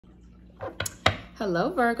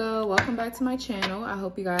Hello Virgo, welcome back to my channel. I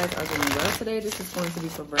hope you guys are doing well today. This is going to be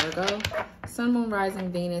for Virgo, Sun, Moon,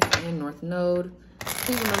 Rising, Venus, and North Node.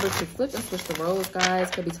 Please remember to flip and switch the roles,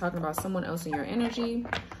 guys. Could be talking about someone else in your energy.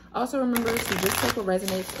 Also remember to just take what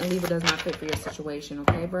resonates and leave what does not fit for your situation,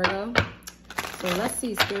 okay, Virgo? So let's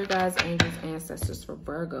see, spirit guides, angels, ancestors for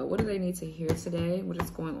Virgo. What do they need to hear today? What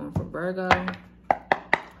is going on for Virgo?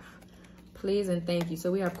 Please and thank you.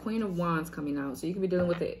 So we have Queen of Wands coming out. So you could be dealing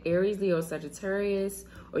with the Aries, Leo, Sagittarius,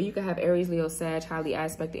 or you could have Aries, Leo, Sag highly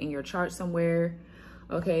aspected in your chart somewhere.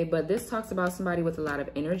 Okay, but this talks about somebody with a lot of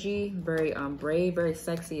energy, very brave, very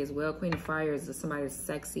sexy as well. Queen of Fire is somebody that's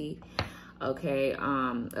sexy. Okay,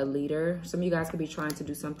 a leader. Some of you guys could be trying to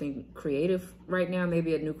do something creative right now,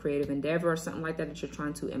 maybe a new creative endeavor or something like that that you're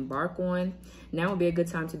trying to embark on. Now would be a good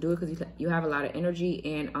time to do it because you have a lot of energy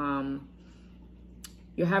and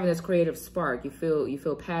you're having this creative spark. You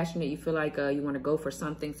feel passionate. You feel like you want to go for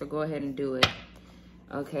something. So go ahead and do it.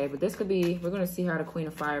 Okay, but this could be, we're going to see how the Queen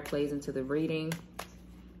of Fire plays into the reading.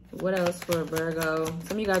 What else for Virgo?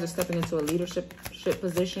 Some of you guys are stepping into a leadership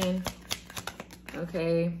position.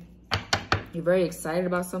 Okay. You're very excited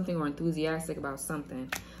about something or enthusiastic about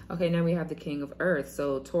something. Okay, now we have the King of Earth.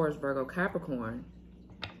 So Taurus, Virgo, Capricorn.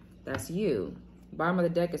 That's you. Bottom of the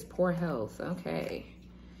deck is poor health. Okay.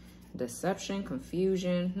 Deception,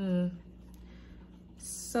 confusion.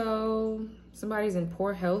 So somebody's in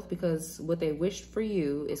poor health because what they wished for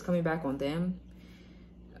you is coming back on them.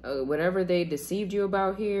 Whatever they deceived you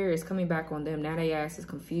about here is coming back on them. Now they ass is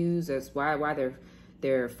confused as why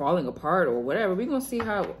they're falling apart or whatever. We're gonna see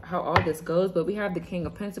how all this goes. But we have the King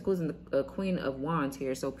of Pentacles and the Queen of Wands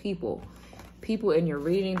here. So people in your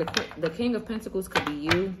reading. The King of Pentacles could be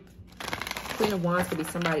you. Queen of Wands could be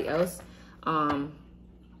somebody else.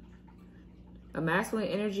 A masculine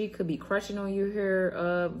energy could be crushing on you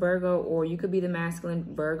here, Virgo, or you could be the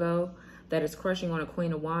masculine Virgo that is crushing on a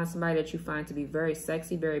Queen of Wands, somebody that you find to be very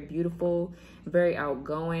sexy, very beautiful, very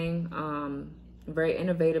outgoing, very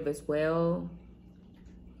innovative as well.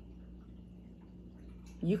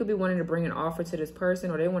 You could be wanting to bring an offer to this person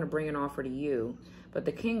or they want to bring an offer to you. But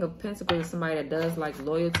the King of Pentacles is somebody that does like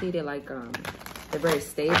loyalty. They're like, they're very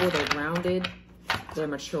stable, they're grounded. They're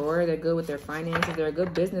mature. They're good with their finances. They're a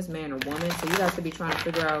good businessman or woman. So you guys could be trying to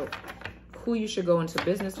figure out who you should go into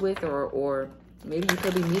business with, or maybe you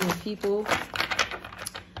could be meeting people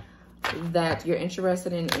that you're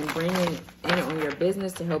interested in bringing in on your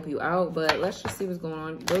business to help you out. But let's just see what's going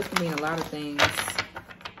on. Those could mean a lot of things.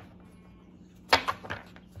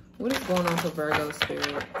 What is going on for Virgo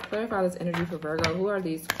spirit? Clarify this energy for Virgo. Who are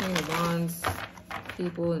these Queen of Wands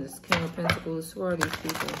people and this King of Pentacles? Who are these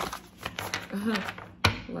people?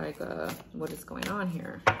 Like, what is going on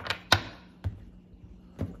here?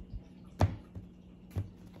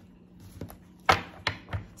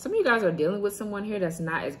 Some of you guys are dealing with someone here that's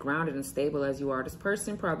not as grounded and stable as you are. This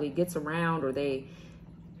person probably gets around, or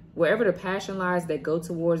wherever the passion lies, they go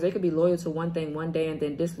towards. They could be loyal to one thing one day and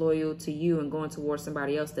then disloyal to you and going towards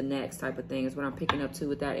somebody else the next type of thing is what I'm picking up to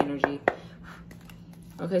with that energy.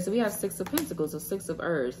 Okay, so we have Six of Pentacles, so Six of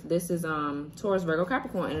Earth. This is Taurus, Virgo,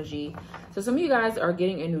 Capricorn energy. So some of you guys are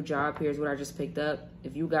getting a new job here is what I just picked up.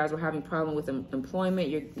 If you guys were having problem with employment,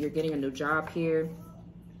 you're getting a new job here.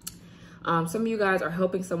 Some of you guys are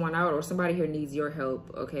helping someone out or somebody here needs your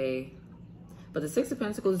help, okay? But the Six of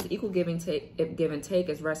Pentacles is equal give and take.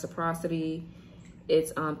 It's reciprocity.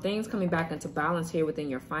 It's things coming back into balance here within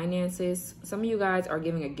your finances. Some of you guys are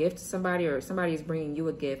giving a gift to somebody or somebody is bringing you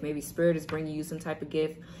a gift. Maybe Spirit is bringing you some type of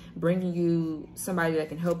gift, bringing you somebody that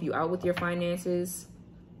can help you out with your finances.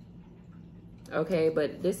 Okay,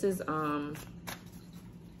 but this is,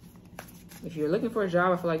 if you're looking for a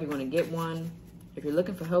job, I feel like you're going to get one. If you're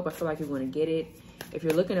looking for help, I feel like you're going to get it. If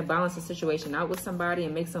you're looking to balance the situation out with somebody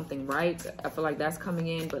and make something right, I feel like that's coming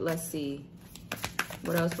in. But let's see.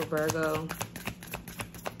 What else for Virgo?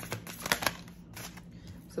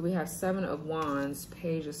 So we have Seven of Wands,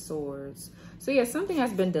 Page of Swords. So yeah, something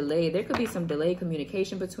has been delayed. There could be some delayed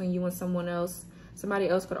communication between you and someone else. Somebody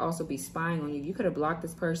else could also be spying on you. You could have blocked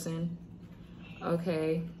this person.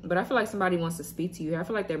 Okay, but I feel like somebody wants to speak to you. I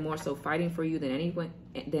feel like they're more so fighting for you than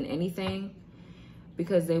anything,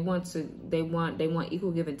 because they want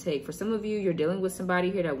equal give and take. For some of you, you're dealing with somebody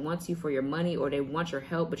here that wants you for your money, or they want your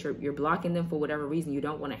help, but you're blocking them for whatever reason. You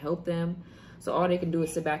don't want to help them. So all they can do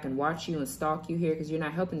is sit back and watch you and stalk you here because you're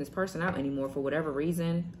not helping this person out anymore for whatever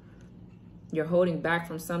reason. You're holding back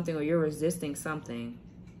from something or you're resisting something.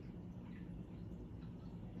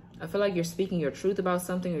 I feel like you're speaking your truth about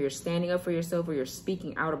something, or you're standing up for yourself, or you're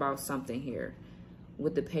speaking out about something here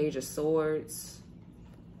with the Page of Swords.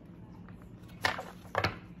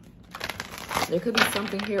 There could be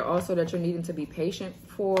something here also that you're needing to be patient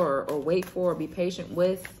for or wait for or be patient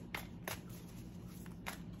with.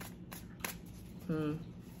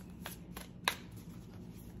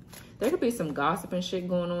 There could be some gossip and shit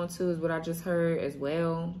going on too, is what I just heard as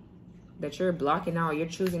well. That you're blocking out, you're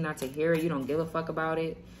choosing not to hear it. You don't give a fuck about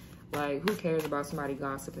it. Like, who cares about somebody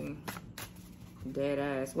gossiping? Dead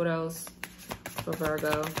ass. What else for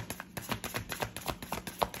Virgo?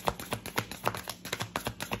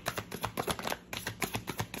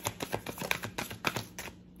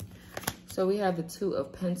 So we have the Two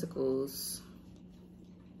of Pentacles.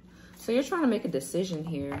 So you're trying to make a decision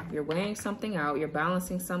here. You're weighing something out. You're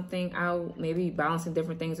balancing something out. Maybe balancing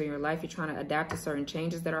different things in your life. You're trying to adapt to certain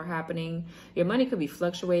changes that are happening. Your money could be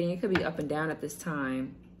fluctuating. It could be up and down at this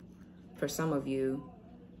time for some of you.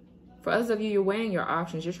 For others of you, you're weighing your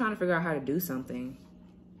options. You're trying to figure out how to do something.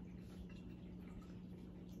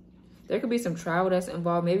 There could be some travel that's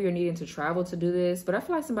involved. Maybe you're needing to travel to do this. But I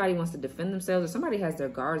feel like somebody wants to defend themselves, or somebody has their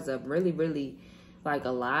guards up really, really, like, a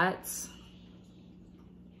lot.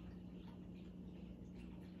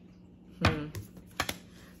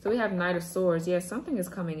 So we have Knight of Swords. Yeah, something is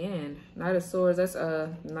coming in. Knight of Swords, that's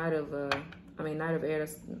Knight of Air,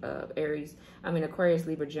 that's Aries. Aquarius,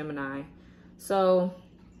 Libra, Gemini. So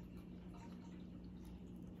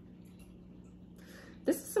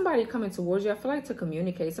this is somebody coming towards you. I feel like to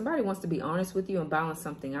communicate. Somebody wants to be honest with you and balance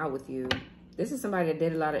something out with you. This is somebody that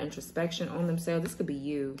did a lot of introspection on themselves. This could be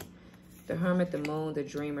you. The Hermit, the Moon, the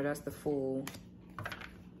Dreamer, that's the Fool.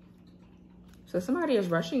 So somebody is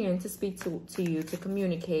rushing in to speak to you, to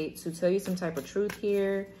communicate, to tell you some type of truth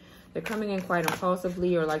here. They're coming in quite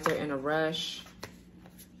impulsively or like they're in a rush.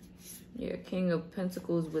 Yeah, King of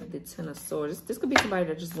Pentacles with the Ten of Swords. This could be somebody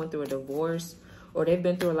that just went through a divorce, or they've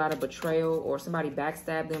been through a lot of betrayal, or somebody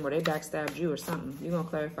backstabbed them, or they backstabbed you or something. You're going to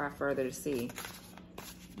clarify further to see.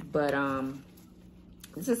 But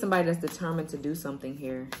this is somebody that's determined to do something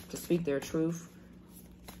here, to speak their truth.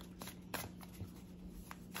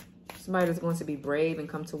 Somebody that's going to be brave and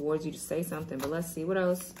come towards you to say something. But let's see. What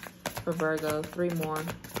else for Virgo? 3 more.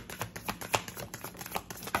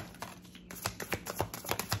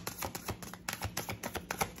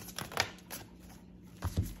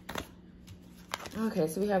 Okay,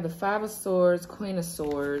 so we have the Five of Swords, Queen of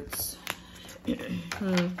Swords.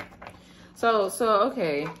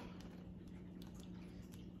 Okay.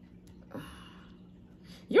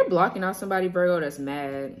 You're blocking out somebody, Virgo, that's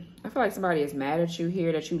mad. I feel like somebody is mad at you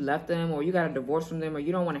here, that you left them, or you got a divorce from them, or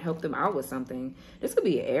you don't want to help them out with something. This could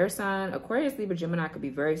be an air sign. Aquarius, Libra, Gemini could be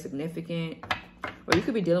very significant. Or you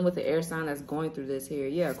could be dealing with the air sign that's going through this here.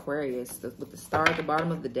 Yeah, Aquarius, with the star at the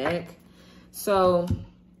bottom of the deck. So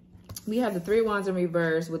we have the 3 of Wands in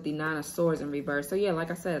reverse with the 9 of Swords in reverse. So yeah, like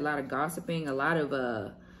I said, a lot of gossiping, a lot of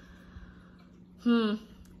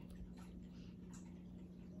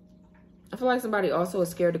I feel like somebody also is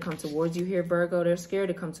scared to come towards you here, Virgo. They're scared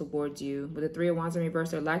to come towards you. With the 3 of Wands in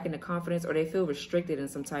reverse, they're lacking the confidence, or they feel restricted in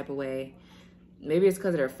some type of way. Maybe it's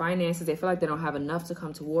because of their finances. They feel like they don't have enough to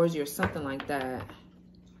come towards you or something like that.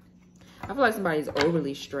 I feel like somebody's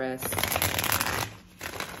overly stressed.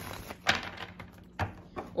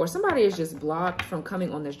 Or somebody is just blocked from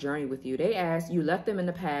coming on this journey with you. They asked, you left them in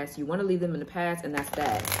the past. You want to leave them in the past, and that's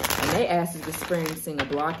that. And they asked is experiencing a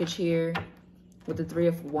blockage here. With the 3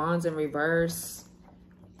 of Wands in reverse.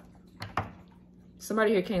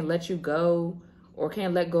 Somebody here can't let you go, or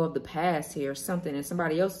can't let go of the past here or something, and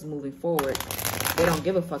somebody else is moving forward. They don't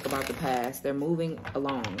give a fuck about the past. They're moving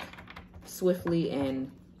along swiftly, and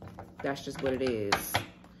that's just what it is.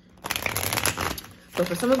 So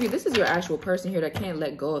for some of you, this is your actual person here that can't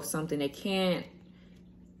let go of something. They can't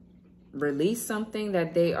release something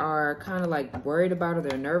that they are kind of like worried about, or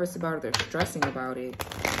they're nervous about, or they're stressing about it.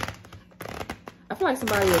 I feel like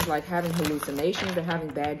somebody is like having hallucinations. They're having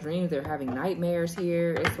bad dreams. They're having nightmares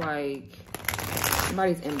here. It's like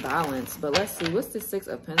somebody's imbalanced. But let's see. What's the 6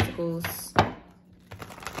 of Pentacles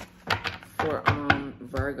for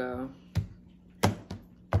Virgo?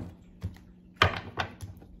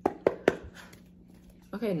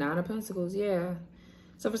 Okay, 9 of Pentacles. Yeah.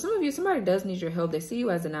 So for some of you, somebody does need your help. They see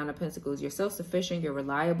you as a 9 of Pentacles. You're self-sufficient. You're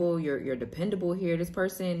reliable. You're dependable here. This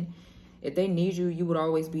person, if they need you, you would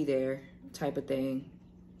always be there, type of thing.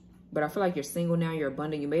 But I feel like you're single now. You're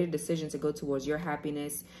abundant. You made a decision to go towards your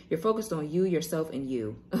happiness. You're focused on you, yourself, and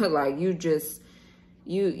you. Like you just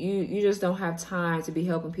don't have time to be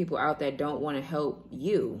helping people out that don't want to help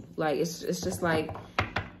you. Like it's just like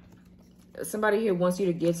somebody here wants you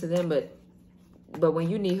to give to them, but when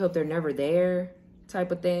you need help, they're never there,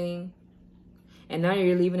 type of thing. And now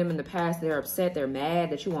you're leaving them in the past. They're upset. They're mad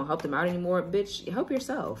that you won't help them out anymore. Bitch, help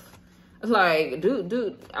yourself. Like,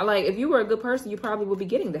 like, if you were a good person, you probably would be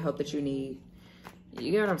getting the help that you need.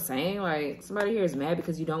 You get what I'm saying? Like, somebody here is mad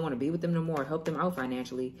because you don't want to be with them no more, help them out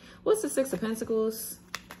financially. What's the Six of Pentacles?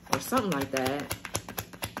 Or something like that.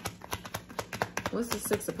 What's the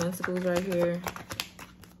Six of Pentacles right here?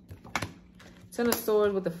 Ten of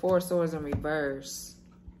Swords with the Four of Swords in reverse.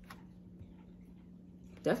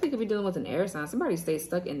 Definitely could be dealing with an air sign. Somebody stays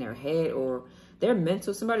stuck in their head, or they're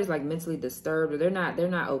mental. Somebody's like mentally disturbed, or they're not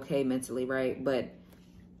okay mentally, right? But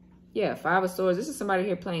yeah, Five of Swords. This is somebody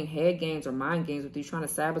here playing head games or mind games with you, trying to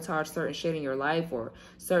sabotage certain shit in your life or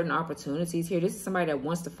certain opportunities here. This is somebody that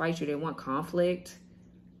wants to fight you. They want conflict.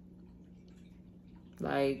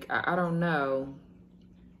 Like, I don't know.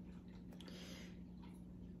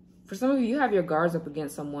 For some of you, you have your guards up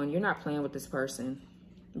against someone. You're not playing with this person.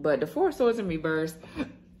 But the Four of Swords in reverse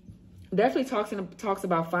definitely talks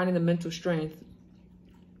about finding the mental strength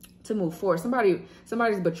to move forward.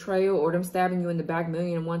 Somebody's betrayal or them stabbing you in the back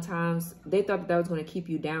 1,000,001 times, they thought that was going to keep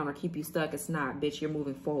you down or keep you stuck. It's not, bitch. You're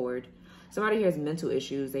moving forward. Somebody here has mental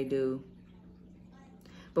issues. They do.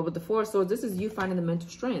 But with the Four of Swords, this is you finding the mental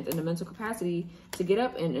strength and the mental capacity to get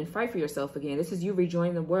up and fight for yourself again. This is you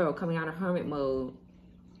rejoining the world, coming out of hermit mode.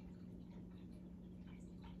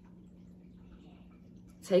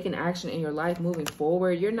 Taking action in your life, moving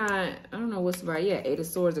forward. You're not, I don't know what's about, yeah, Eight of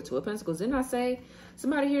Swords or Two of Pentacles. Didn't I say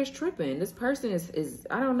somebody here is tripping? This person is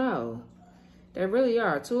I don't know. They really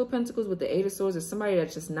are. Two of Pentacles with the Eight of Swords is somebody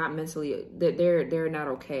that's just not mentally, they're not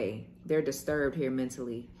okay. They're disturbed here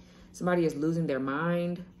mentally. Somebody is losing their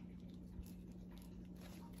mind.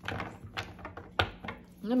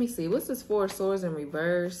 Let me see. What's this Four of Swords in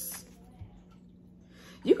reverse?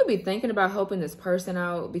 You could be thinking about helping this person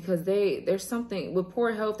out because there's something, with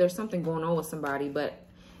poor health, there's something going on with somebody, but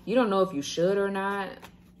you don't know if you should or not.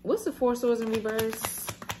 What's the Four of Swords in reverse?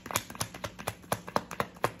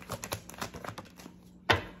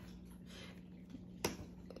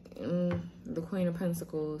 The Queen of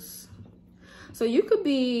Pentacles. So you could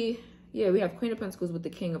be, yeah, we have Queen of Pentacles with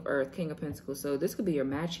the King of Earth, King of Pentacles. So this could be your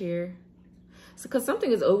match here. Because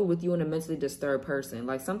something is over with you and a mentally disturbed person.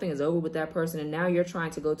 Like something is over with that person and now you're trying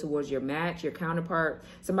to go towards your match, your counterpart,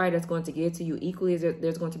 somebody that's going to give to you equally.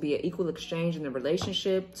 There's going to be an equal exchange in the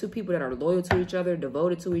relationship. Two people that are loyal to each other,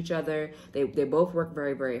 devoted to each other. They both work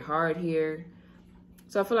very, very hard here.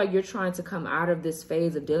 So I feel like you're trying to come out of this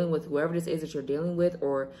phase of dealing with whoever this is that you're dealing with,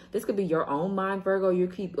 or this could be your own mind, Virgo. You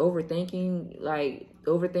keep overthinking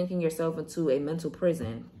yourself into a mental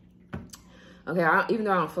prison. Okay, even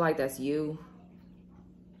though I don't feel like that's you.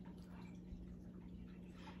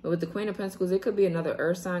 But with the Queen of Pentacles, it could be another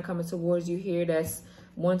earth sign coming towards you here that's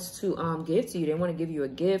wants to give to you. They want to give you a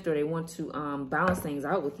gift, or they want to balance things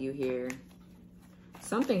out with you here.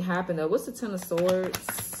 Something happened though. What's the Ten of Swords?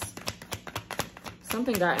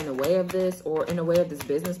 Something got in the way of this, or in the way of this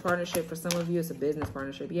business partnership. For some of you, it's a business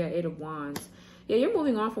partnership. Yeah, Eight of Wands. Yeah, you're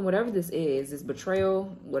moving on from whatever this is. This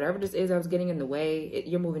betrayal, whatever this is that was getting in the way,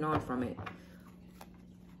 you're moving on from it.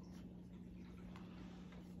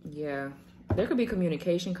 Yeah. There could be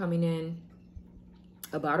communication coming in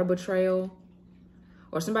about a betrayal,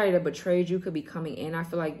 or somebody that betrayed you could be coming in. I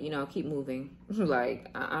feel like, you know, keep moving. Like,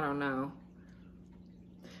 I don't know.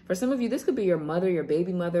 For some of you, this could be your mother, your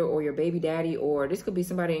baby mother, or your baby daddy, or this could be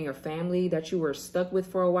somebody in your family that you were stuck with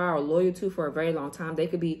for a while or loyal to for a very long time. They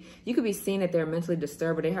could be, you could be seeing that they're mentally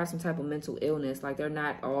disturbed, or they have some type of mental illness. Like they're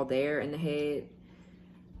not all there in the head.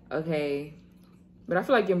 Okay. But I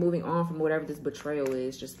feel like you're moving on from whatever this betrayal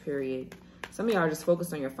is, just period. Some of y'all are just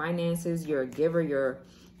focused on your finances. You're a giver.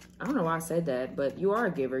 I don't know why I said that, but you are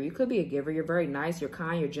a giver. You could be a giver. You're very nice. You're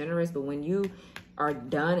kind. You're generous. But when you are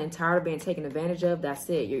done and tired of being taken advantage of, that's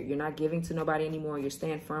it. You're not giving to nobody anymore. You're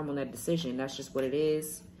staying firm on that decision. That's just what it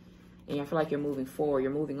is. And I feel like you're moving forward.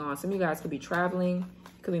 You're moving on. Some of you guys could be traveling.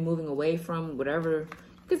 You could be moving away from whatever.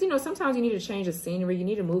 Because, you know, sometimes you need to change the scenery. You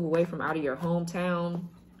need to move away from out of your hometown.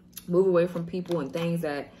 Move away from people and things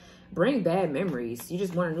that bring bad memories. You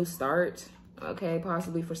just want a new start. Okay,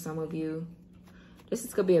 possibly for some of you. This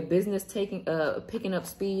is going to be a business picking up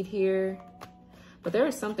speed here. But there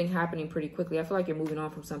is something happening pretty quickly. I feel like you're moving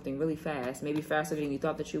on from something really fast. Maybe faster than you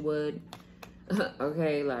thought that you would.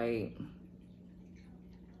 Okay, like...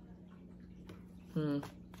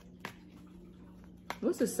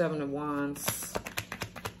 What's the Seven of Wands?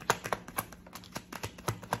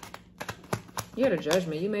 You had a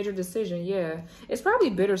Judgment. You made your decision. Yeah. It's probably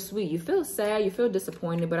bittersweet. You feel sad. You feel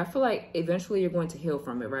disappointed. But I feel like eventually you're going to heal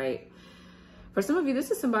from it, right? For some of you,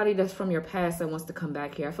 this is somebody that's from your past that wants to come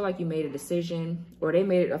back here. I feel like you made a decision, or they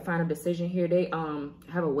made a final decision here. They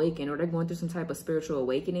have awakened, or they're going through some type of spiritual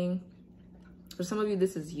awakening. For some of you,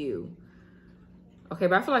 this is you. Okay,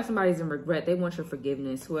 but I feel like somebody's in regret. They want your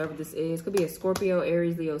forgiveness. Whoever this is. Could be a Scorpio,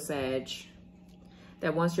 Aries, Leo, Sag.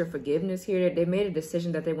 That wants your forgiveness here. They made a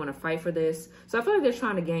decision that they want to fight for this. So I feel like they're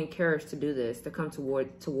trying to gain courage to do this, to come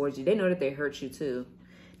towards you. They know that they hurt you too.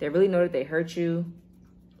 They really know that they hurt you.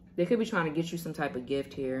 They could be trying to get you some type of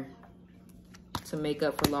gift here to make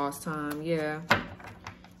up for lost time. Yeah,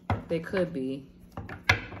 they could be.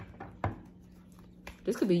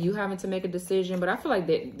 This could be you having to make a decision, but I feel like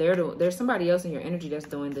there's somebody else in your energy that's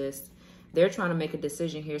doing this. They're trying to make a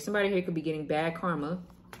decision here. Somebody here could be getting bad karma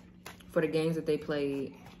for the games that they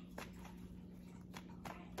played.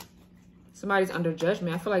 Somebody's under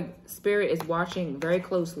judgment. I feel like Spirit is watching very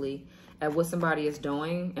closely at what somebody is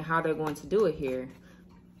doing and how they're going to do it here.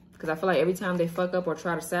 Because I feel like every time they fuck up or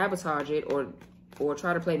try to sabotage it or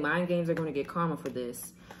try to play mind games, they're going to get karma for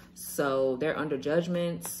this. So they're under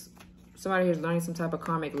judgments. Somebody here's learning some type of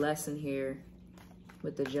karmic lesson here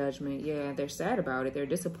with the judgment. Yeah, they're sad about it. They're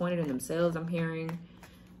disappointed in themselves, I'm hearing.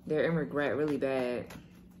 They're in regret really bad.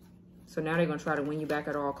 So now they're going to try to win you back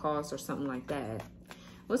at all costs or something like that.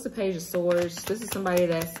 What's the Page of Swords? This is somebody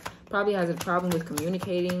that's probably has a problem with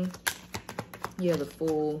communicating. Yeah, the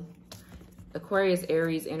Fool. Aquarius,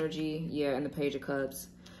 Aries energy. Yeah, and the Page of Cups.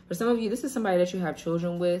 For some of you, this is somebody that you have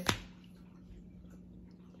children with.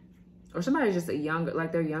 Or somebody's just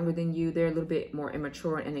like they're younger than you. They're a little bit more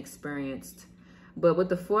immature and inexperienced. But with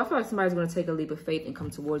the Fool, I feel like somebody's going to take a leap of faith and come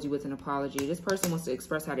towards you with an apology. This person wants to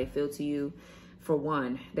express how they feel to you. For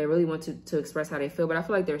one, they really want to express how they feel. But I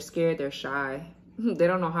feel like they're scared. They're shy. They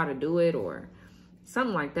don't know how to do it or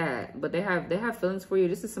something like that. But they have feelings for you.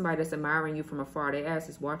 This is somebody that's admiring you from afar. Their ass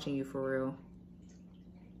is watching you for real.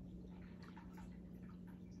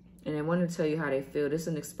 And they want to tell you how they feel. This is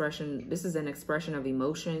an expression of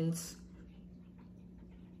emotions.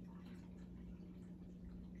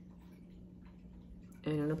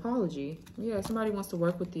 And an apology. Yeah, somebody wants to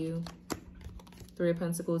work with you. Three of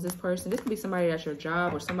Pentacles. This could be somebody at your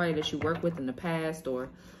job or somebody that you worked with in the past or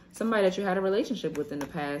somebody that you had a relationship with in the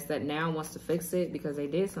past that now wants to fix it because they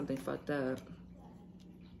did something fucked up.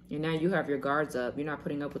 And now you have your guards up. You're not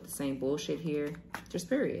putting up with the same bullshit here. Just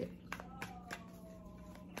period.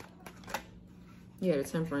 Yeah, the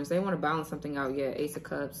Temperance. They want to balance something out. Yeah, Ace of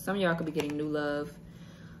Cups. Some of y'all could be getting new love.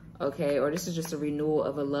 Okay, or this is just a renewal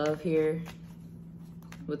of a love here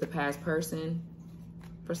with the past person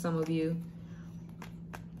for some of you.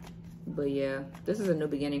 But yeah, this is a new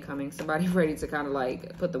beginning coming. Somebody ready to kind of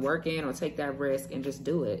like put the work in or take that risk and just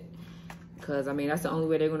do it. Because, I mean, that's the only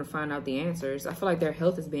way they're going to find out the answers. I feel like their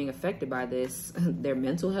health is being affected by this. Their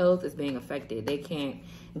mental health is being affected. They can't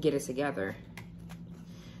get it together.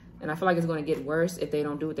 And I feel like it's going to get worse if they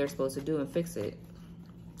don't do what they're supposed to do and fix it.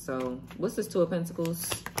 So, what's this Two of Pentacles?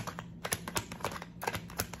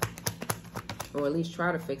 Or at least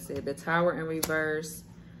try to fix it. The Tower in reverse.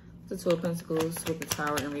 The Two of Pentacles with the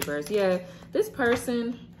Tower in reverse. Yeah, this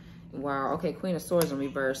person, wow, okay, Queen of Swords in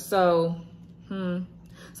reverse. So,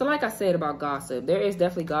 so like I said about gossip, there is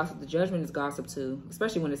definitely gossip. The Judgment is gossip too,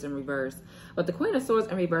 especially when it's in reverse. But the Queen of Swords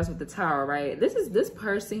in reverse with the Tower, right? This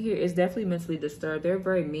person here is definitely mentally disturbed. They're a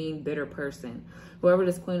very mean, bitter person. Whoever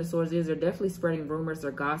this Queen of Swords is, they're definitely spreading rumors.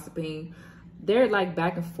 They're gossiping. They're like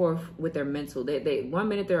back and forth with their mental. They 1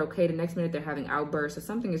 minute they're okay, the next minute they're having outbursts. So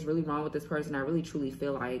something is really wrong with this person. I really truly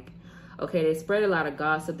feel like, okay, they spread a lot of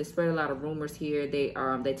gossip. They spread a lot of rumors here. They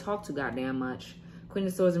talk too goddamn much. Queen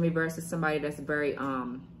of Swords in reverse is somebody that's very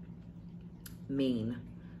mean.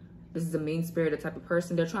 This is a mean-spirited type of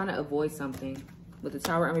person. They're trying to avoid something. With the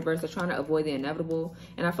Tower in reverse, they're trying to avoid the inevitable.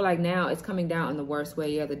 And I feel like now it's coming down in the worst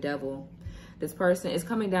way. Yeah, the Devil. This person is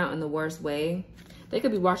coming down in the worst way. They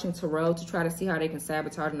could be watching tarot to try to see how they can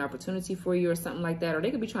sabotage an opportunity for you or something like that. Or they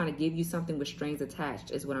could be trying to give you something with strings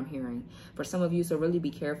attached is what I'm hearing. For some of you, so really be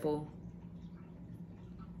careful.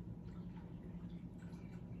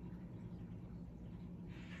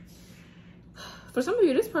 For some of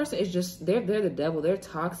you, this person is just, they're the devil. They're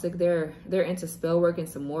toxic. They're into spell work and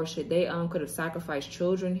some more shit. They could have sacrificed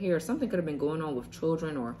children here. Or something could have been going on with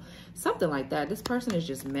children or something like that. This person is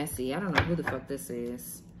just messy. I don't know who the fuck this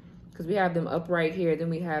is. Because we have them upright here. Then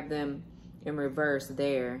we have them in reverse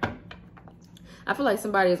there. I feel like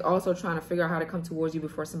somebody is also trying to figure out how to come towards you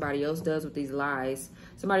before somebody else does with these lies.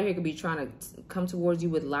 Somebody here could be trying to come towards you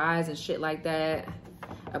with lies and shit like that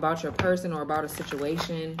about your person or about a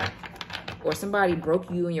situation. Or somebody broke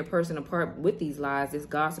you and your person apart with these lies, this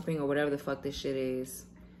gossiping or whatever the fuck this shit is.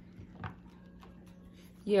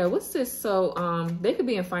 Yeah, what's this? So, they could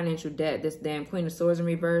be in financial debt. This damn Queen of Swords in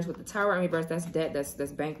reverse with the Tower in reverse. That's debt. That's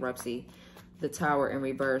bankruptcy. The Tower in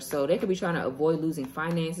reverse. So they could be trying to avoid losing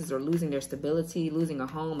finances or losing their stability, losing a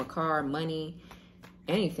home, a car, money.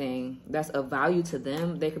 anything that's of value to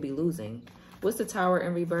them, they could be losing. What's the Tower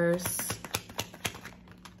in reverse?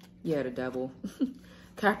 Yeah, the Devil.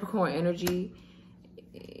 Capricorn energy.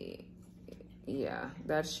 Yeah,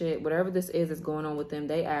 that shit, whatever this is that's going on with them,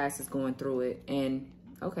 they ass is going through it. And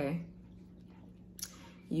okay,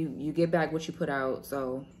 you get back what you put out.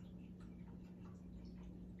 So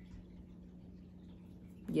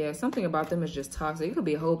yeah, something about them is just toxic. It could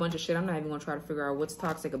be a whole bunch of shit. I'm not even gonna try to figure out what's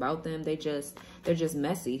toxic about them. They're just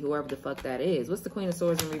messy, whoever the fuck that is. What's the Queen of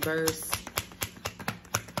Swords in reverse?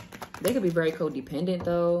 They could be very codependent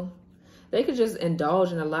though. They could just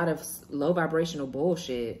indulge in a lot of low vibrational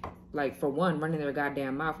bullshit. Like, for one, running their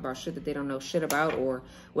goddamn mouth about shit that they don't know shit about, or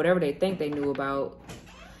whatever they think they knew about.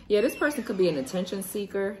 Yeah, this person could be an attention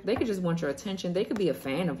seeker. They could just want your attention. They could be a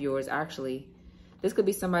fan of yours, actually. This could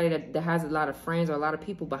be somebody that has a lot of friends or a lot of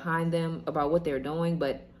people behind them about what they're doing,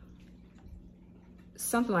 but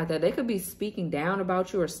something like that. They could be speaking down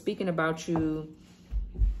about you or speaking about you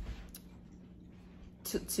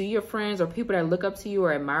to your friends or people that look up to you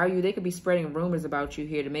or admire you. They could be spreading rumors about you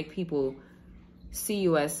here to make people see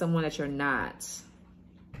you as someone that you're not.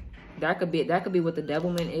 That could be what the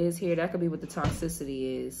devilment is here. That could be what the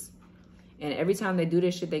toxicity is. And every time they do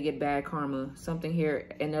this shit, they get bad karma. Something here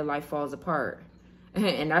in their life falls apart.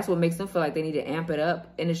 And that's what makes them feel like they need to amp it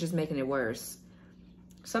up. And it's just making it worse.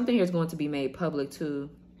 Something here is going to be made public too.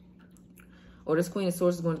 Or this Queen of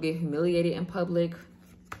Swords is going to get humiliated in public.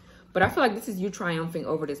 But I feel like this is you triumphing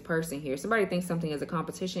over this person here. Somebody thinks something is a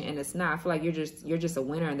competition and it's not. I feel like you're just a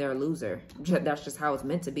winner and they're a loser. That's just how it's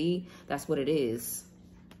meant to be. That's what it is.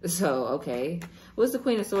 So, okay. What's the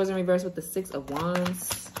Queen of Swords in reverse with the Six of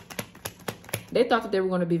Wands? They thought that they were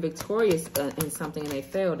going to be victorious in something and they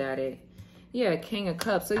failed at it. Yeah, King of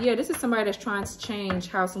Cups. So, yeah, this is somebody that's trying to change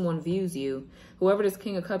how someone views you. Whoever this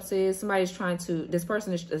King of Cups is, somebody's trying to, this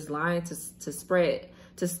person is lying to spread,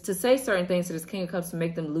 to say certain things to this King of Cups to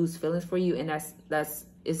make them lose feelings for you. And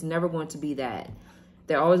it's never going to be that.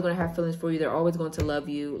 They're always going to have feelings for you. They're always going to love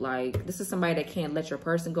you. Like, this is somebody that can't let your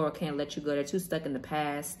person go or can't let you go. They're too stuck in the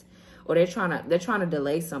past. Or they're trying to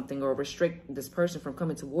delay something or restrict this person from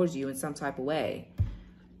coming towards you in some type of way.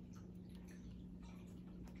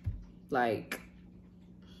 Like,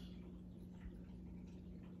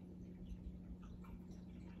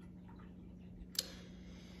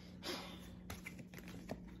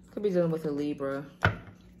 could be dealing with a Libra.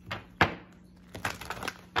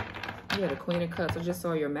 Yeah, the Queen of Cups. I just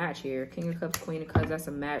saw your match here. King of Cups, Queen of Cups. That's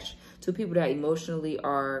a match. Two people that emotionally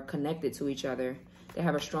are connected to each other. They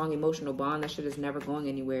have a strong emotional bond. That shit is never going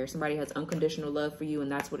anywhere. Somebody has unconditional love for you,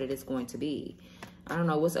 and that's what it is going to be. I don't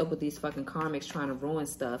know what's up with these fucking karmics trying to ruin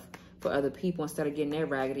stuff for other people instead of getting their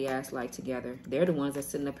raggedy ass life together. They're the ones that's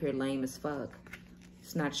sitting up here lame as fuck.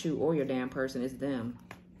 It's not you or your damn person. It's them.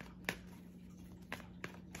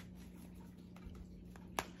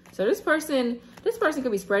 So this person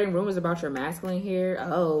could be spreading rumors about your masculine here.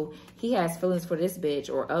 Oh, he has feelings for this bitch,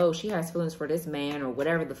 or oh, she has feelings for this man, or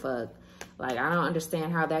whatever the fuck. Like, I don't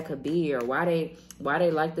understand how that could be, or why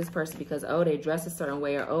they like this person because, oh, they dress a certain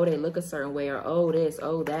way, or oh, they look a certain way, or oh, this,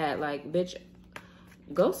 oh, that. Like, bitch,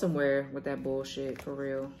 go somewhere with that bullshit, for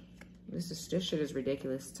real. This shit is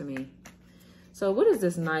ridiculous to me. So what is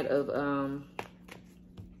this Knight of,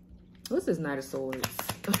 what's this Knight of Swords?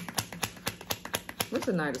 What's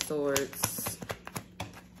the Knight of Swords?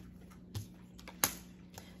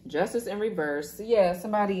 Justice in reverse. So yeah,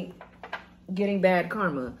 somebody getting bad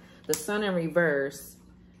karma. The Sun in reverse.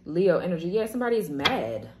 Leo energy. Yeah, somebody is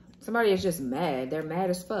mad. Somebody is just mad. They're mad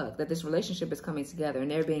as fuck that this relationship is coming together and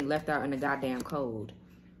they're being left out in the goddamn cold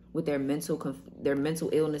with their mental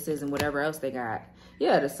illnesses and whatever else they got.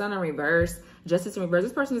 Yeah, the Sun in reverse. Justice in reverse.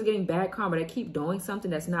 This person is getting bad karma. They keep doing something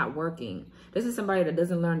that's not working. This is somebody that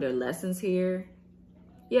doesn't learn their lessons here.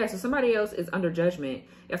 Yeah, so somebody else is under judgment.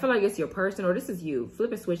 I feel like it's your person, or this is you.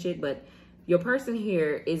 Flip and switch it, but your person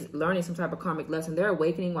here is learning some type of karmic lesson. They're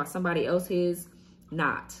awakening while somebody else is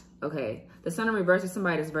not. Okay. The Sun in reverse is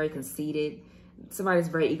somebody that's very conceited. Somebody that's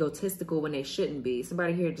very egotistical when they shouldn't be.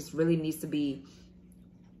 Somebody here just really needs to be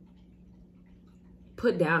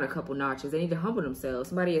put down a couple notches. They need to humble themselves.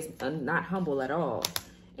 Somebody is not humble at all.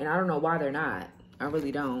 And I don't know why they're not. I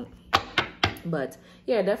really don't. But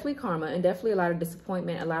yeah, definitely karma and definitely a lot of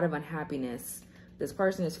disappointment, a lot of unhappiness. This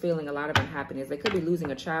person is feeling a lot of unhappiness. They could be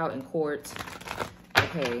losing a child in court.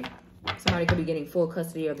 Okay. Somebody could be getting full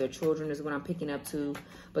custody of their children is what I'm picking up to.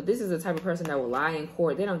 But this is the type of person that will lie in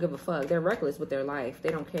court. They don't give a fuck. They're reckless with their life.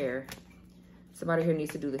 They don't care. Somebody here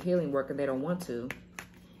needs to do the healing work and they don't want to.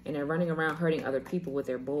 And they're running around hurting other people with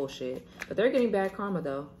their bullshit. But they're getting bad karma,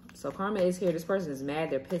 though. So karma is here. This person is mad.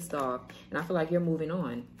 They're pissed off. And I feel like you're moving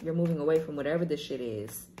on. You're moving away from whatever this shit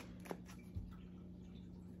is.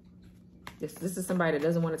 This is somebody that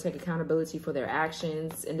doesn't want to take accountability for their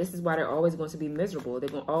actions. And this is why they're always going to be miserable.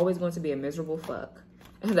 They're always going to be a miserable fuck.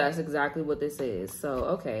 And that's exactly what this is. So,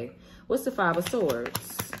 okay. What's the Five of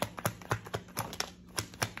Swords?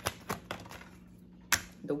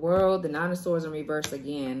 The World, the Nine of Swords in reverse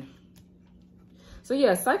again. So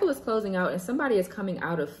yeah, cycle is closing out and somebody is coming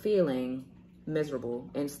out of feeling miserable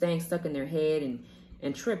and staying stuck in their head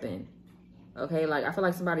and tripping. Okay, like I feel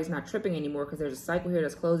like somebody's not tripping anymore because there's a cycle here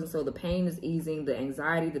that's closing. So the pain is easing, the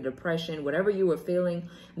anxiety, the depression, whatever you were feeling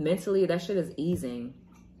mentally, that shit is easing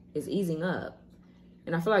up.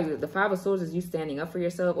 And I feel like the Five of Swords is you standing up for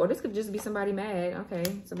yourself, or this could just be somebody mad. Okay,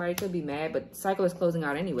 somebody could be mad, but cycle is closing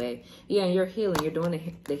out anyway. Yeah, and you're healing. You're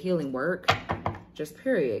doing the healing work. Just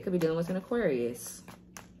period. Could be dealing with an Aquarius.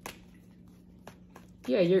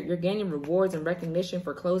 Yeah, you're gaining rewards and recognition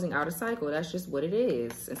for closing out a cycle. That's just what it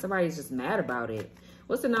is. And somebody's just mad about it.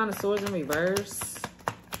 What's the Nine of Swords in reverse?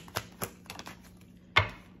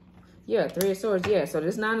 Yeah, Three of Swords. Yeah, so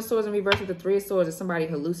this Nine of Swords in reverse with the Three of Swords is somebody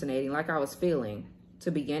hallucinating like I was feeling to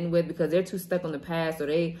begin with, because they're too stuck on the past, or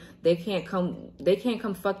they can't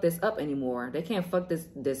come fuck this up anymore. They can't fuck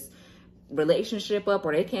this relationship up,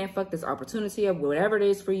 or they can't fuck this opportunity up, whatever it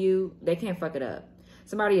is for you. They can't fuck it up.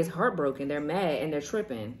 Somebody is heartbroken, they're mad, and they're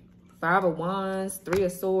tripping. Five of Wands, Three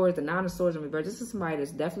of Swords, the Nine of Swords in reverse. This is somebody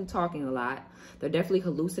that's definitely talking a lot. They're definitely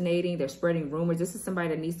hallucinating. They're spreading rumors. This is somebody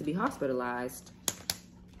that needs to be hospitalized.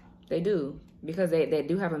 They do, because they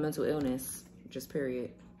do have a mental illness, just period.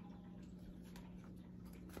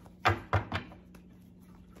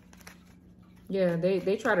 Yeah,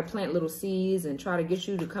 they try to plant little seeds and try to get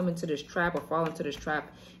you to come into this trap or fall into this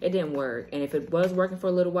trap. It didn't work. And if it was working for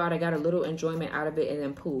a little while, they got a little enjoyment out of it, and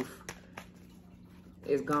then poof,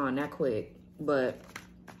 it's gone that quick. But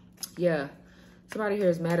yeah, somebody here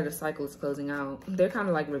is mad at the cycle is closing out. They're kind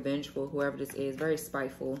of like revengeful, whoever this is, very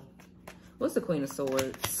spiteful. What's the Queen of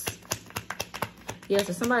Swords? Yeah,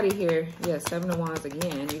 so somebody here, yeah, Seven of Wands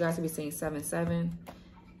again. You guys will be seeing 7-7.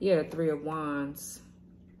 Yeah, Three of Wands.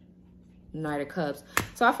 Knight of Cups.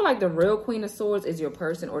 So I feel like the real Queen of Swords is your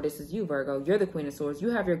person, or this is you, Virgo. You're the Queen of Swords.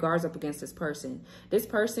 You have your guards up against this person. This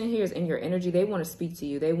person here is in your energy. They want to speak to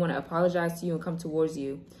you. They want to apologize to you and come towards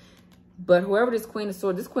you. But whoever this Queen of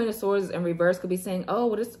Swords in reverse could be saying, oh,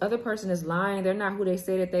 well, this other person is lying. They're not who they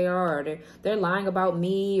say that they are. Or they're lying about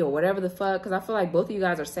me, or whatever the fuck. Because I feel like both of you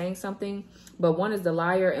guys are saying something, but one is the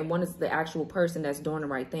liar and one is the actual person that's doing the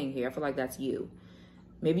right thing here. I feel like that's you.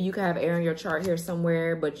 Maybe you could have air in your chart here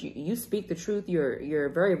somewhere, but you speak the truth. You're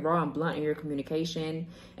very raw and blunt in your communication,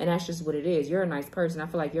 and that's just what it is. You're a nice person. I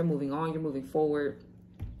feel like you're moving on. You're moving forward.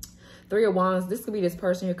 Three of Wands, this could be this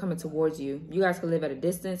person here coming towards you. You guys could live at a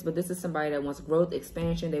distance, but this is somebody that wants growth,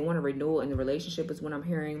 expansion. They want a renewal in the relationship is what I'm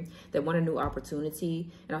hearing. They want a new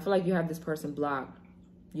opportunity, and I feel like you have this person blocked.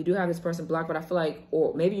 You do have this person blocked, but I feel like,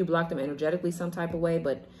 or maybe you blocked them energetically some type of way,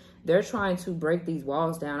 but they're trying to break these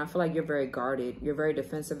walls down. I feel like you're very guarded. You're very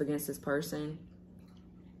defensive against this person,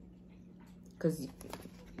 because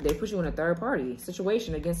they put you in a third party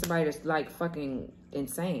situation against somebody that's like fucking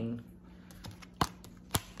insane.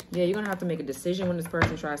 Yeah, you're going to have to make a decision when this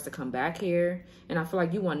person tries to come back here. And I feel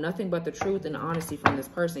like you want nothing but the truth and the honesty from this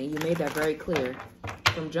person. You made that very clear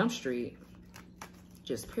from Jump Street.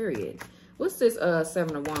 Just period. What's this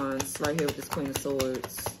Seven of Wands right here with this Queen of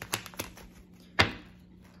Swords?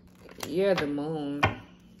 Yeah, the Moon.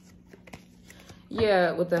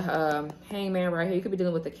 Yeah, with the Hangman right here. You could be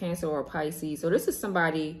dealing with a Cancer or a Pisces. So this is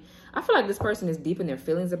somebody, I feel like this person is deep in their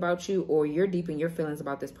feelings about you, or you're deep in your feelings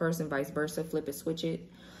about this person, vice versa. Flip it, switch it.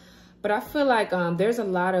 But I feel like there's a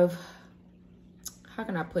lot of, how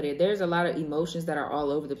can I put it? There's a lot of emotions that are all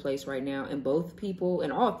over the place right now in both people,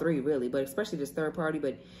 and all three really, but especially this third party,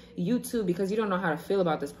 but you too, because you don't know how to feel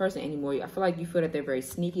about this person anymore. I feel like you feel that they're very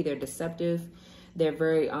sneaky, they're deceptive, they're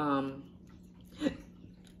very, I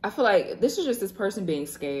feel like this is just this person being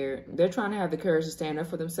scared. They're trying to have the courage to stand up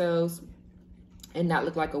for themselves and not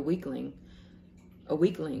look like a weakling, or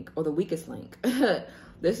the weakest link.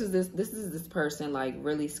 This is this person like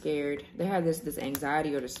really scared. They have this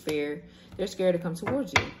anxiety or this fear. They're scared to come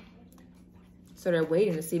towards you. So they're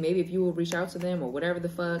waiting to see maybe if you will reach out to them or whatever the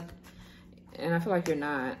fuck. And I feel like you're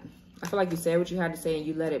not. I feel like you said what you had to say and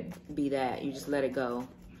you let it be that. You just let it go.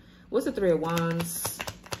 What's the Three of Wands?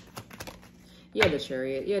 Yeah, the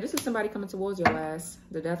Chariot. Yeah, this is somebody coming towards your ass.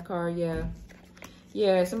 The Death card, yeah.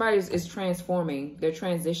 Yeah, somebody is transforming. They're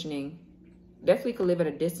transitioning. definitely could live at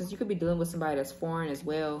a distance. You could be dealing with somebody that's foreign as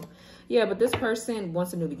well. Yeah, but this person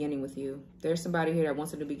wants a new beginning with you. There's somebody here that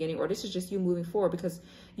wants a new beginning, or this is just you moving forward because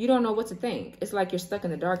you don't know what to think. It's like you're stuck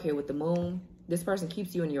in the dark here with the moon. This person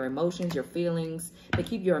keeps you in your emotions, your feelings. They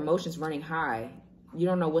keep your emotions running high. You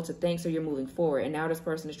don't know what to think, so you're moving forward. And now this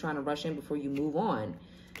person is trying to rush in before you move on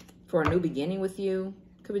for a new beginning with you.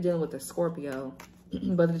 Could be dealing with a Scorpio.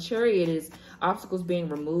 But the Chariot is obstacles being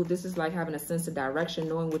removed. This is like having a sense of direction,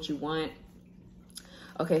 knowing what you want.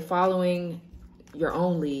 Okay, following your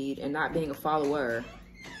own lead and not being a follower.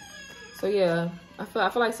 So yeah, I feel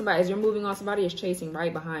like somebody, as you're moving on, somebody is chasing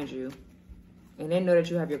right behind you. And they know that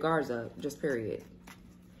you have your guards up, just period.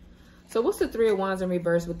 So what's the Three of Wands in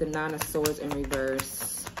reverse with the Nine of Swords in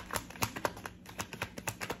reverse?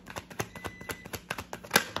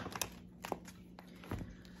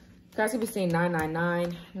 Guys, you'll be seeing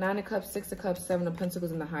 999, 9 of Cups, 6 of Cups, 7 of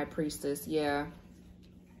Pentacles, and the High Priestess. Yeah.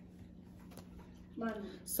 Mommy.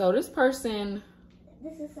 So this person...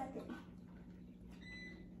 This is second.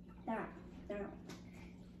 Down.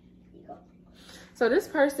 So this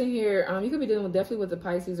person here, you could be dealing with definitely with a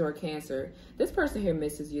Pisces or a Cancer. This person here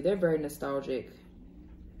misses you. They're very nostalgic.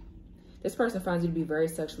 This person finds you to be very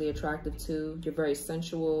sexually attractive too. You're very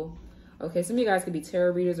sensual. Okay, some of you guys could be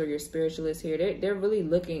tarot readers or your spiritualists here. They're really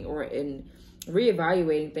looking or in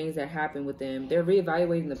reevaluating things that happened with them. They're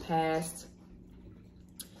reevaluating the past.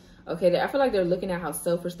 Okay, I feel like they're looking at how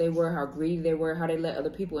selfish they were, how greedy they were, how they let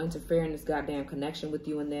other people interfere in this goddamn connection with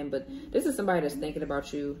you and them. But this is somebody that's thinking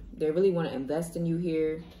about you. They really want to invest in you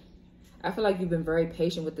here. I feel like you've been very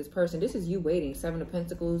patient with this person. This is you waiting. 7 of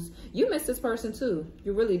Pentacles. You miss this person too.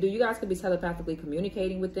 You really do. You guys could be telepathically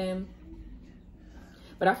communicating with them.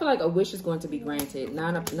 But I feel like a wish is going to be granted.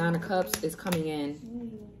 Nine of Cups is coming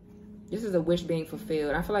in. This is a wish being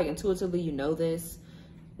fulfilled. I feel like intuitively you know this.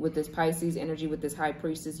 With this Pisces energy, with this High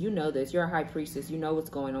Priestess, you know this. You're a High Priestess. You know what's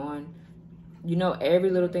going on. You know every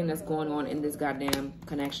little thing that's going on in this goddamn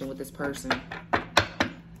connection with this person.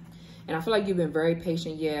 And I feel like you've been very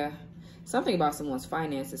patient. Yeah. Something about someone's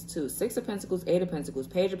finances too. 6 of Pentacles, 8 of Pentacles,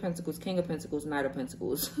 Page of Pentacles, King of Pentacles, Knight of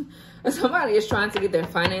Pentacles. Somebody is trying to get their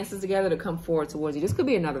finances together to come forward towards you. This could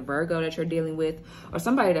be another Virgo that you're dealing with, or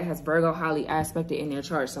somebody that has Virgo highly aspected in their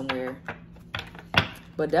chart somewhere.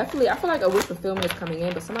 But definitely, I feel like a wish fulfillment is coming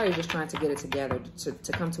in, but somebody's just trying to get it together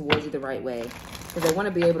to come towards you the right way. Because they want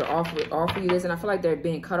to be able to offer you this, and I feel like they're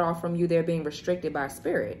being cut off from you. They're being restricted by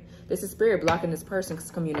spirit. This is spirit blocking this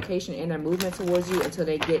person's communication and their movement towards you until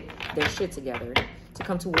they get their shit together to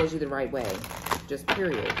come towards you the right way. Just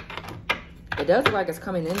period. It does look like it's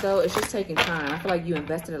coming in, though. It's just taking time. I feel like you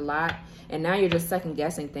invested a lot, and now you're just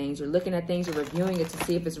second-guessing things. You're looking at things, you're reviewing it to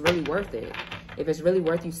see if it's really worth it. If it's really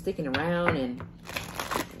worth you sticking around and,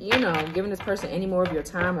 you know, giving this person any more of your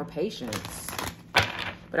time or patience.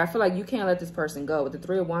 But I feel like you can't let this person go. With the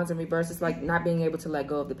 3 of Wands in reverse, it's like not being able to let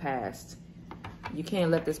go of the past. You can't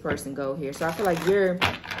let this person go here. So I feel like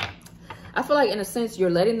in a sense, you're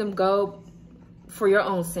letting them go for your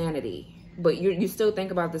own sanity. But you still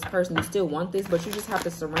think about this person. You still want this, but you just have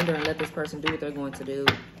to surrender and let this person do what they're going to do.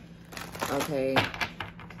 Okay.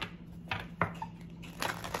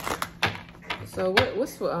 So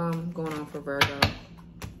what's going on for Virgo?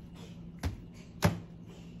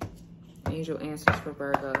 Angel answers for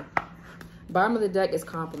Virgo. Bottom of the deck is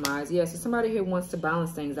compromise. Yeah, so somebody here wants to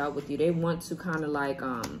balance things out with you. They want to kind of like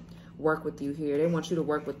work with you here. They want you to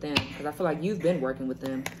work with them, because I feel like you've been working with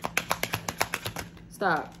them.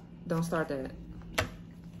 Stop. Don't start that.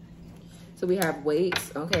 So we have wait.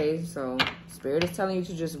 Okay, so Spirit is telling you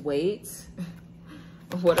to just wait.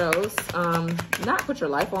 What else? Not put your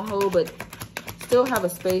life on hold, but still have a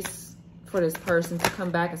space for this person to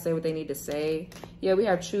come back and say what they need to say. Yeah, we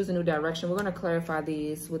have choose a new direction. We're going to clarify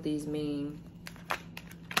these, what these mean.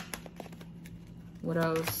 What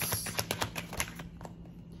else?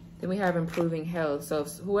 Then we have improving health. So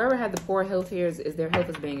whoever had the poor health here is their health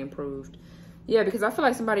is being improved. Yeah, because I feel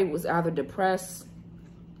like somebody was either depressed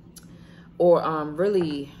or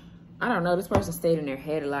really, I don't know, this person stayed in their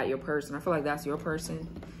head a lot, your person. I feel like that's your person.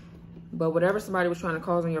 But whatever somebody was trying to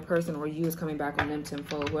cause on your person or you is coming back on them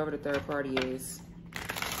tenfold, whoever the third party is.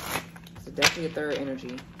 So definitely a third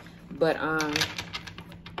energy. But oh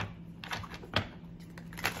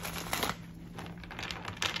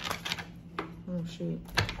shoot.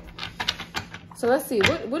 So let's see,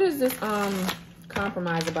 what is this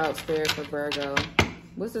compromise about, Spirit, for Virgo?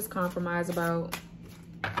 What's this compromise about?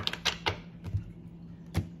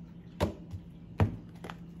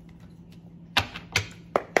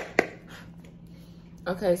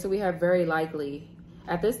 Okay, so we have very likely.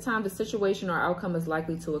 At this time, the situation or outcome is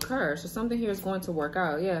likely to occur. So something here is going to work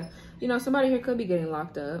out. Yeah. You know, somebody here could be getting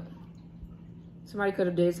locked up. Somebody could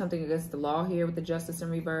have did something against the law here with the Justice in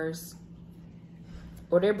reverse.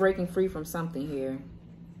 Or they're breaking free from something here.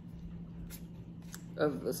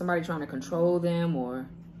 Of somebody trying to control them or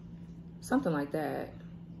something like that.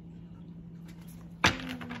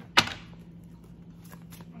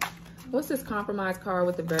 What's this compromise card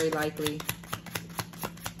with the very likely?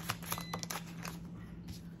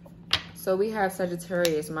 So we have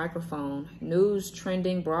Sagittarius, microphone, news,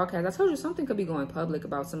 trending, broadcast. I told you something could be going public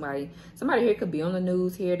about somebody. Somebody here could be on the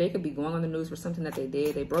news here. They could be going on the news for something that they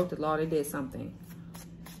did. They broke the law. They did something.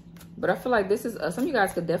 But I feel like this is, some of you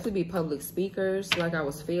guys could definitely be public speakers, like I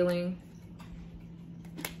was feeling.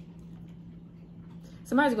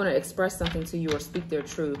 Somebody's going to express something to you or speak their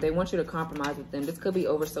truth. They want you to compromise with them. This could be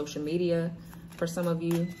over social media for some of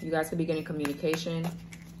you. You guys could be getting communication.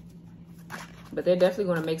 But they're definitely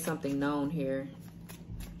going to make something known here.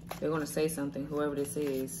 They're going to say something, whoever this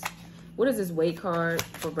is. What is this weight card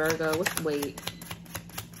for Virgo? What's the weight?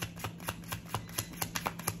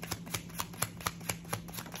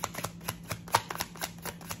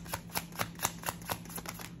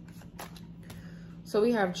 So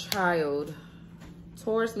we have child,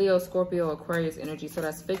 Taurus, Leo, Scorpio, Aquarius energy. So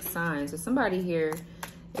that's fixed signs. So somebody here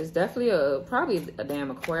is definitely probably a damn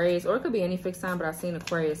Aquarius, or it could be any fixed sign, but I've seen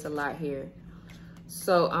Aquarius a lot here.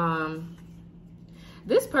 So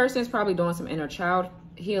this person is probably doing some inner child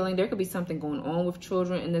healing. There could be something going on with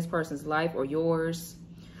children in this person's life or yours.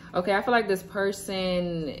 Okay, I feel like this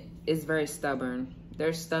person is very stubborn.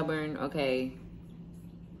 They're stubborn, okay.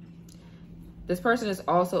 This person is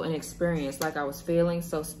also inexperienced, like I was feeling.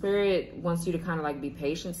 So Spirit wants you to kind of like be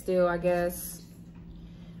patient still, I guess.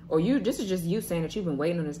 Or this is just you saying that you've been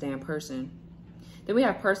waiting on this damn person. Then we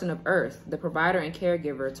have person of earth, the provider and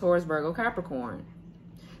caregiver, Taurus, Virgo, Capricorn.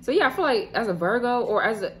 So yeah, I feel like as a Virgo or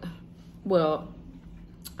as a, well,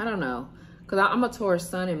 I don't know. Because I'm a Taurus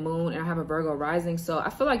sun and moon and I have a Virgo rising. So I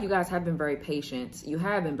feel like you guys have been very patient. You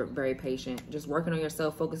have been very patient. Just working on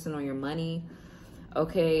yourself, focusing on your money.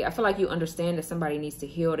 Okay, I feel like you understand that somebody needs to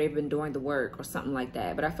heal. They've been doing the work or something like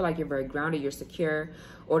that. But I feel like you're very grounded, you're secure.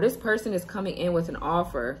 Or this person is coming in with an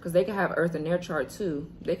offer because they could have earth in their chart too.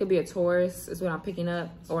 They could be a Taurus, is what I'm picking up,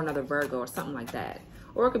 or another Virgo or something like that.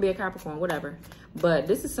 Or it could be a Capricorn, whatever. But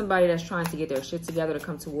this is somebody that's trying to get their shit together to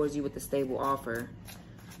come towards you with a stable offer.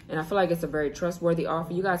 And I feel like it's a very trustworthy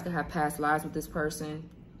offer. You guys could have past lives with this person.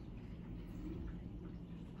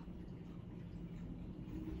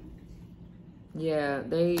 Yeah,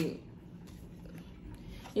 then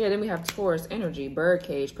we have Taurus energy,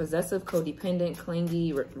 birdcage, possessive, codependent,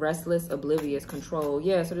 clingy, restless, oblivious, control.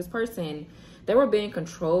 Yeah, so this person, they were being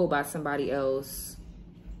controlled by somebody else.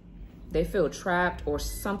 They feel trapped or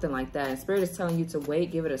something like that. And Spirit is telling you to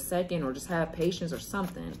wait, give it a second, or just have patience or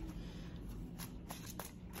something.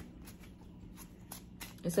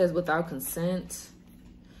 It says without consent.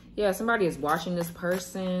 Yeah, somebody is watching this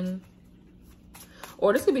person.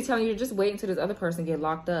 Or this could be telling you to just wait until this other person get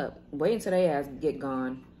locked up. Wait until they ass get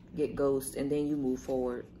gone, get ghost, and then you move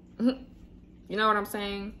forward. You know what I'm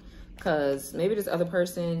saying? Because maybe this other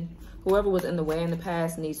person, whoever was in the way in the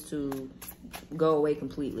past, needs to go away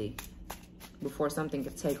completely before something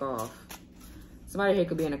could take off. Somebody here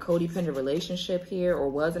could be in a codependent relationship here, or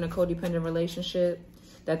was in a codependent relationship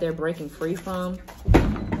that they're breaking free from.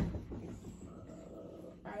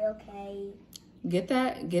 Okay. Get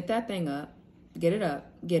that thing up. Get it up.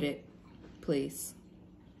 Get it, please.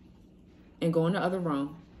 And go in the other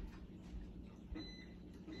room.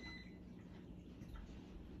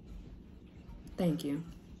 Thank you.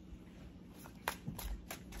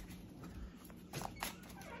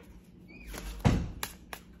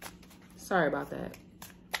 Sorry about that.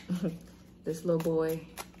 This little boy.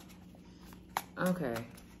 Okay.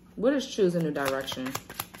 What is choose a new direction?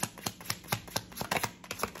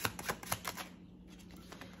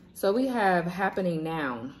 So we have happening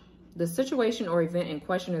now. The situation or event in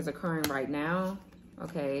question is occurring right now.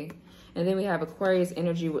 Okay. And then we have Aquarius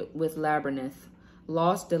energy with labyrinth.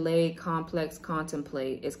 Lost, delayed, complex,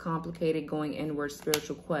 contemplate. It's complicated, going inward,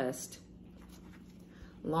 spiritual quest.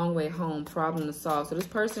 Long way home, problem to solve. So this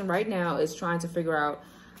person right now is trying to figure out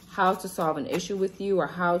how to solve an issue with you or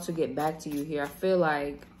how to get back to you here. I feel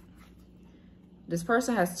like this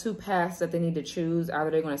person has two paths that they need to choose.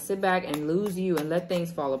 Either they're going to sit back and lose you and let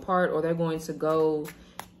things fall apart, or they're going to go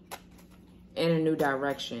in a new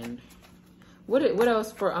direction. What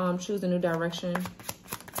else for choose a new direction?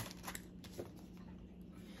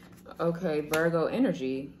 Okay, Virgo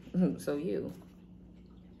energy. So you.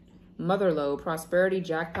 Mother lode, prosperity,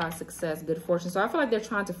 jackpot, success, good fortune. So I feel like they're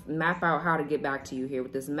trying to map out how to get back to you here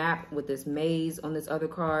with this map, with this maze on this other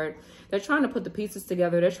card. They're trying to put the pieces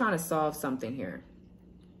together. They're trying to solve something here.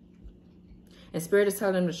 And Spirit is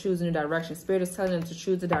telling them to choose a new direction. Spirit is telling them to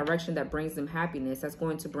choose the direction that brings them happiness. That's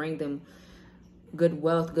going to bring them good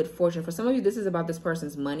wealth, good fortune. For some of you, this is about this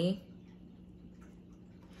person's money.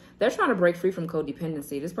 They're trying to break free from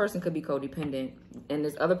codependency. This person could be codependent, and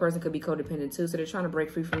this other person could be codependent too. So they're trying to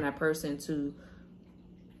break free from that person to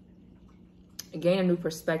gain a new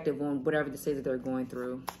perspective on whatever this is that they're going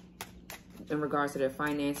through in regards to their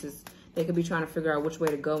finances. They could be trying to figure out which way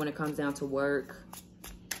to go when it comes down to work,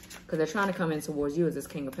 because they're trying to come in towards you as this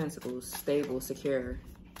King of Pentacles, stable, secure.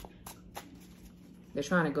 They're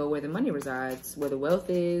trying to go where the money resides, where the wealth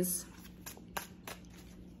is.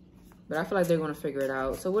 But I feel like they're going to figure it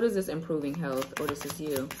out. So what is this improving health? Or this is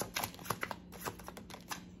you.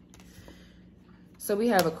 So we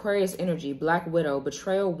have Aquarius energy, Black Widow,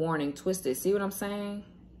 betrayal, warning, twisted. See what I'm saying?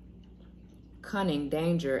 Cunning,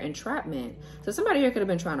 danger, entrapment. So somebody here could have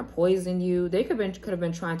been trying to poison you. They could have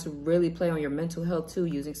been trying to really play on your mental health too,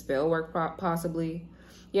 using spell work possibly.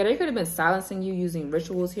 Yeah, they could have been silencing you using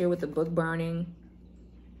rituals here with the book burning.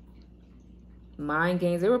 Mind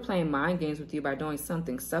games. They were playing mind games with you by doing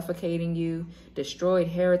something, suffocating you, destroyed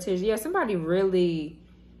heritage. Yeah, somebody really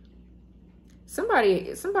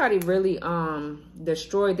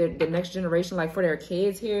destroyed the next generation, like for their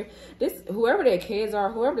kids here. Whoever their kids are,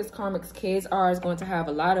 whoever this karmic's kids are, is going to have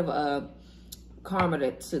a lot of karma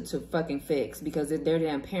to fucking fix, because their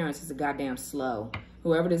damn parents is a goddamn slow.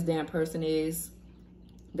 Whoever this damn person is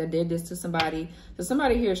that did this to somebody. So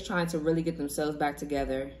somebody here is trying to really get themselves back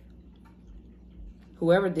together.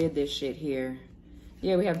 Whoever did this shit here.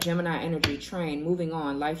 Yeah, we have Gemini energy, train, moving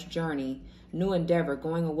on, life's journey, new endeavor,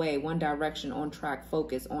 going away, one direction, on track,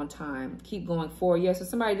 focus, on time, keep going forward. Yeah, so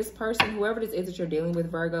somebody, this person, whoever this is that you're dealing with,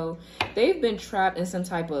 Virgo, they've been trapped in some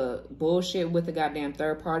type of bullshit with a goddamn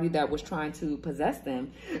third party that was trying to possess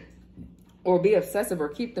them or be obsessive or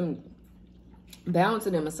keep them bound to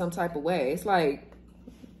them in some type of way. It's like,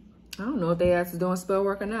 I don't know if they actually doing spell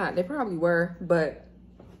work or not. They probably were, but,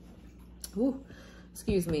 ooh,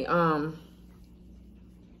 excuse me.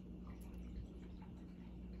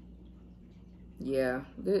 Yeah,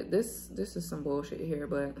 this is some bullshit here,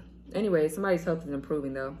 but anyway, somebody's health is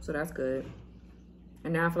improving though, so that's good.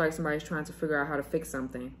 And now I feel like somebody's trying to figure out how to fix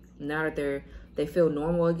something. Now that they feel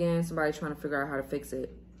normal again, somebody's trying to figure out how to fix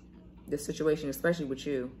it. This situation, especially with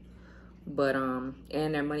you, but and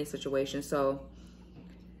their money situation. So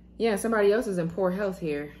yeah, somebody else is in poor health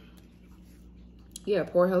here. Yeah,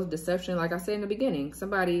 poor health, deception. Like I said in the beginning,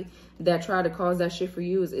 somebody that tried to cause that shit for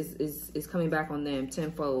you is coming back on them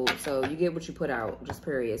tenfold. So you get what you put out, just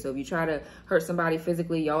period. So if you try to hurt somebody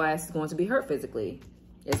physically, your ass is going to be hurt physically.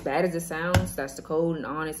 As bad as it sounds, that's the cold and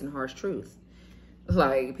honest and harsh truth.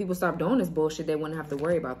 Like, people stop doing this bullshit, they wouldn't have to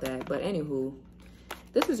worry about that. But anywho,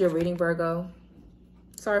 this is your reading, Virgo.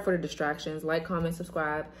 Sorry for the distractions. Like, comment,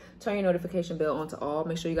 subscribe. Turn your notification bell on to all.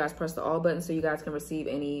 Make sure you guys press the all button so you guys can receive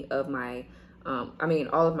any of my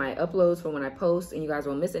all of my uploads for when I post, and you guys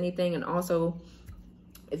won't miss anything. And also,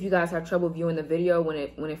 if you guys have trouble viewing the video when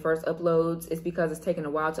it first uploads, it's because it's taking a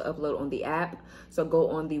while to upload on the app. So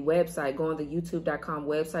go on the website, go on the youtube.com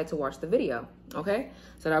website to watch the video. Okay,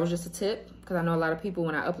 so that was just a tip, because I know a lot of people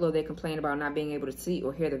when I upload, they complain about not being able to see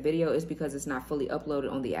or hear the video. It's because it's not fully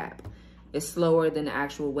uploaded on the app. It's slower than the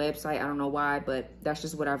actual website. I don't know why, but that's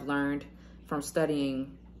just what I've learned from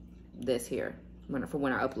studying this here for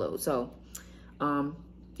when I upload. So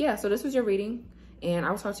yeah, so this was your reading, and I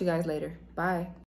will talk to you guys later. Bye.